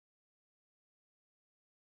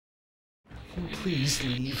Please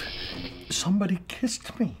leave. Somebody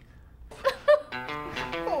kissed me.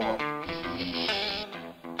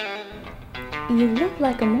 You look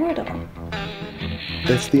like a mortal.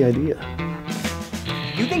 That's the idea.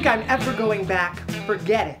 You think I'm ever going back?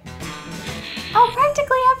 Forget it. Oh,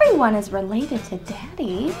 practically everyone is related to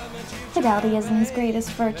Daddy. Fidelity isn't his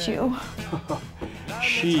greatest virtue.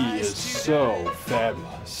 She is so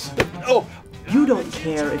fabulous. Oh, you don't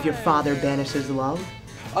care if your father banishes love?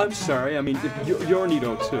 I'm sorry, I mean,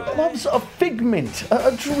 Yornito too. Love's a figment,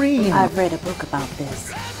 a dream. I've read a book about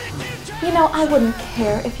this. You know, I wouldn't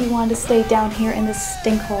care if you wanted to stay down here in this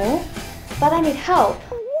stink hole, but I need help.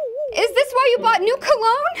 Is this why you bought new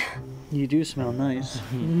cologne? You do smell nice.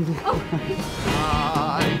 Oh.